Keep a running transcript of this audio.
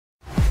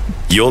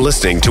You're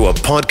listening to a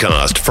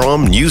podcast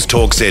from News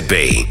Talk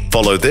ZB.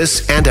 Follow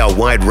this and our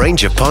wide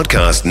range of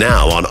podcasts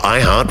now on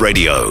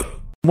iHeartRadio.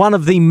 One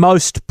of the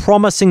most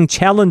promising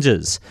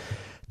challenges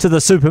to the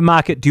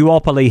supermarket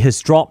duopoly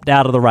has dropped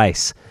out of the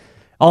race.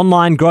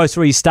 Online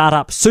grocery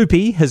startup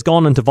Supie has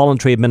gone into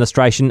voluntary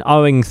administration,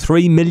 owing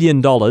 $3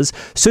 million.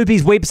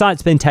 Supie's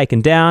website's been taken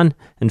down,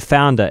 and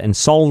founder and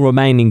sole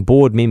remaining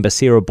board member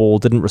Sarah Ball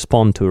didn't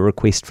respond to a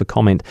request for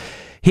comment.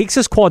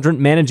 Hexus Quadrant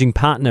managing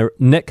partner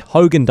Nick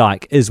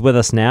Hogendijk is with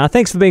us now.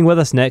 Thanks for being with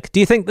us, Nick. Do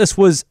you think this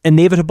was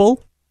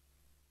inevitable?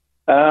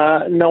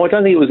 No, I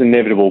don't think it was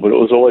inevitable, but it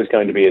was always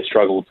going to be a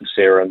struggle for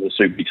Sarah and the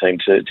Supie team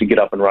to get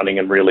up and running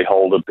and really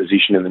hold a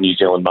position in the New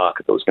Zealand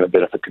market that was going to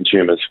benefit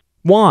consumers.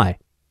 Why?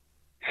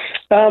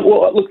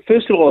 Well, look,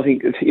 first of all, I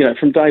think,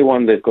 from day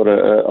one, they've got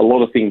a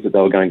lot of things that they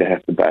were going to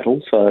have to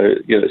battle. So,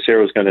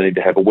 Sarah was going to need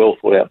to have a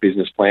well-thought-out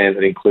business plan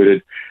that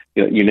included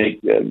unique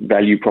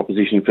value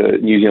proposition for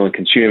New Zealand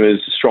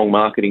consumers, strong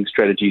marketing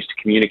strategies to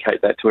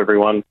communicate that to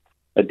everyone.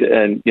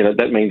 And,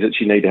 that means that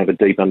you need to have a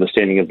deep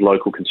understanding of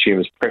local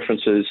consumers'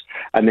 preferences.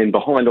 And then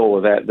behind all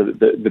of that,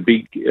 the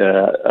big,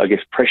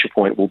 pressure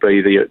point will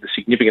be the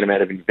significant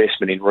amount of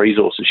investment in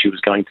resources she was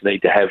going to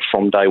need to have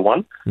from day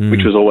one,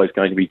 which was always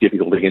going to be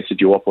difficult against a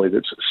duopoly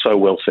that's so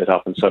well set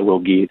up and so well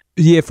geared.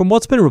 Yeah, from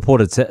what's been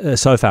reported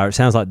so far, it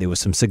sounds like there was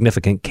some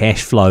significant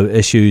cash flow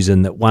issues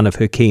and that one of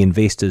her key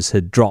investors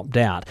had dropped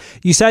out.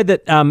 You say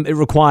that it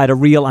required a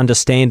real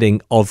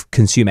understanding of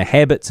consumer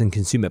habits and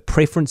consumer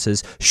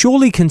preferences.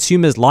 Surely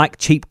consumers like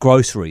cheap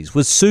groceries.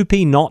 Was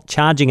Supie not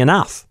charging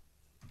enough?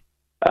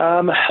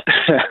 Interesting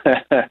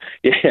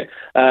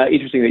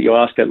that you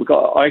asked that. Look,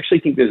 I actually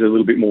think there's a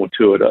little bit more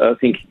to it. I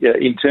think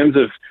in terms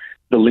of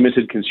the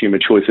limited consumer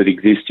choice that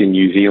exists in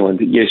New Zealand,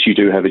 yes, you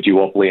do have a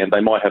duopoly, and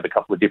they might have a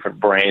couple of different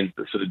brands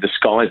that sort of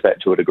disguise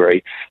that to a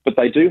degree, but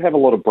they do have a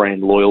lot of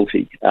brand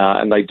loyalty,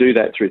 and they do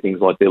that through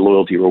things like their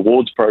loyalty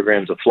rewards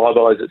programs or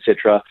flybys,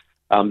 etc.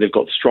 They've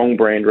got strong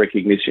brand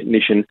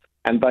recognition,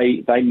 and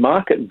they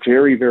market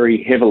very,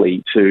 very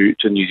heavily to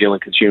New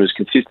Zealand consumers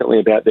consistently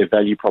about their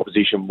value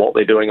proposition, what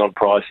they're doing on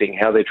pricing,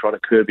 how they're trying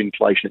to curb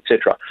inflation,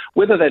 etc.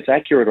 Whether that's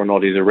accurate or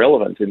not is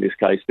irrelevant in this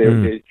case.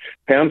 They're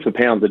pound for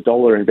pound, the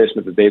dollar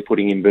investment that they're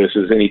putting in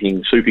versus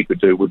anything Supie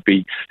could do would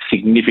be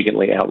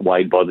significantly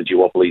outweighed by the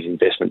duopoly's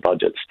investment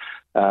budgets.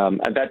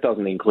 And that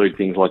doesn't include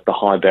things like the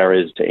high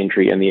barriers to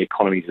entry and the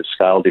economies of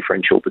scale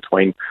differential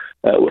between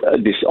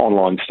this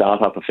online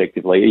startup,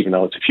 effectively, even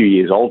though it's a few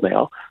years old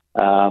now,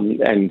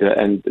 and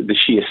the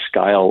sheer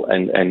scale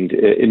and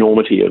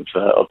enormity of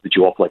the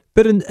duopoly.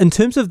 But in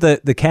terms of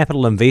the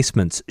capital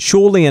investments,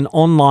 surely an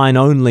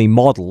online-only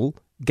model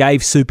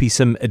gave Supie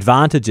some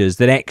advantages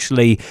that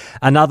actually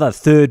another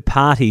third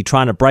party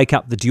trying to break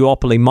up the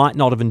duopoly might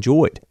not have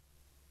enjoyed.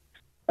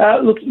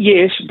 Look,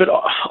 yes, but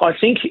I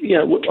think,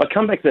 I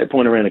come back to that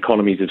point around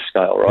economies of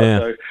scale, right? Yeah.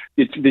 So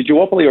the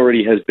duopoly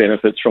already has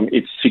benefits from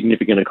its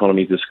significant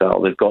economies of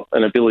scale. They've got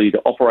an ability to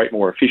operate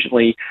more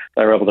efficiently.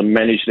 They're able to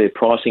manage their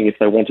pricing if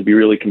they want to be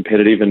really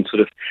competitive and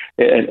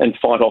and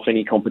fight off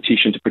any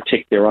competition to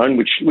protect their own,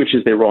 which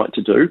is their right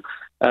to do.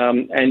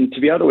 And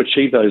to be able to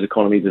achieve those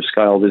economies of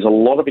scale, there's a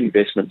lot of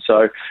investment.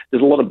 So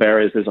there's a lot of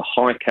barriers. There's a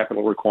high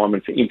capital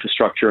requirement for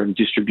infrastructure and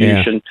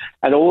distribution.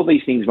 And all of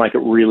these things make it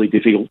really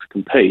difficult to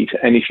compete.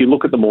 And if you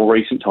look at the more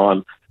recent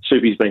time,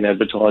 Supie's been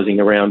advertising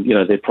around,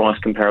 their price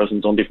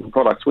comparisons on different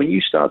products. When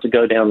you start to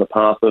go down the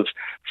path of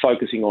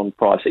focusing on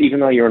price, even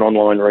though you're an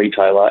online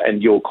retailer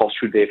and your costs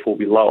should therefore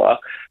be lower,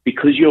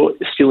 because you're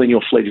still in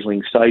your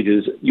fledgling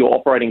stages, your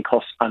operating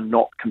costs are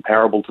not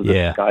comparable to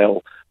the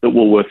scale that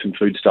Woolworths and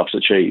Foodstuffs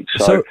achieve.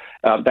 So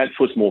that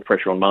puts more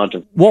pressure on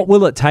margin. What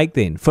will it take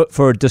then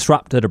for a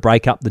disruptor to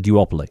break up the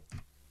duopoly?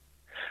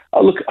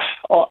 Look,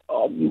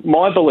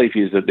 my belief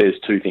is that there's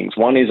two things.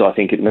 One is I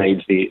think it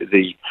needs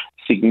the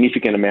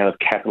significant amount of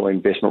capital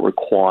investment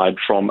required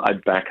from a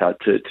backer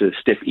to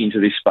step into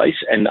this space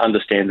and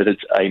understand that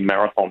it's a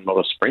marathon, not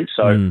a sprint.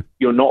 So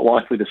you're not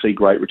likely to see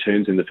great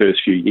returns in the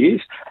first few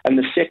years. And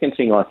the second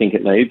thing I think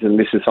it needs, and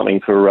this is something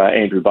for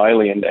Andrew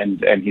Bailey and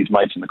his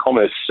mates in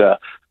the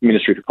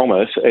Ministry for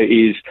Commerce,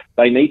 is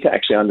they need to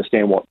actually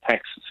understand what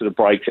tax sort of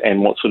breaks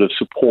and what sort of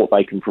support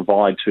they can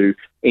provide to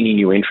any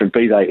new entrant,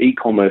 be they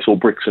e-commerce or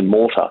bricks and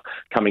mortar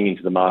coming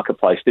into the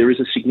marketplace. There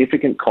is a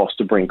significant cost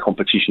to bring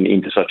competition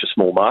into such a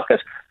small market.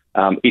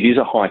 It is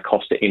a high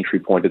cost to entry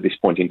point at this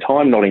point in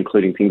time, not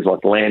including things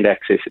like land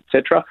access,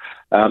 etc.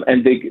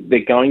 And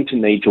they're going to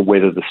need to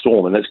weather the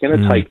storm, and it's going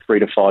to take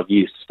 3 to 5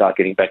 years to start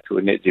getting back to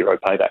a net zero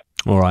payback.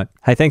 All right.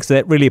 Hey, thanks for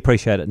that. Really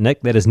appreciate it,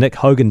 Nick. That is Nick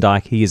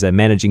Hogendijk. He is a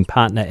managing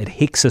partner at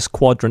Hexus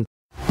Quadrant.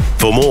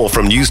 For more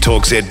from News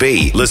Talk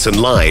ZB,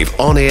 listen live,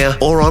 on air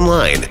or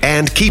online,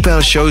 and keep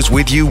our shows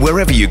with you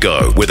wherever you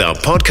go with our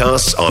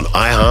podcasts on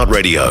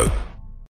iHeartRadio.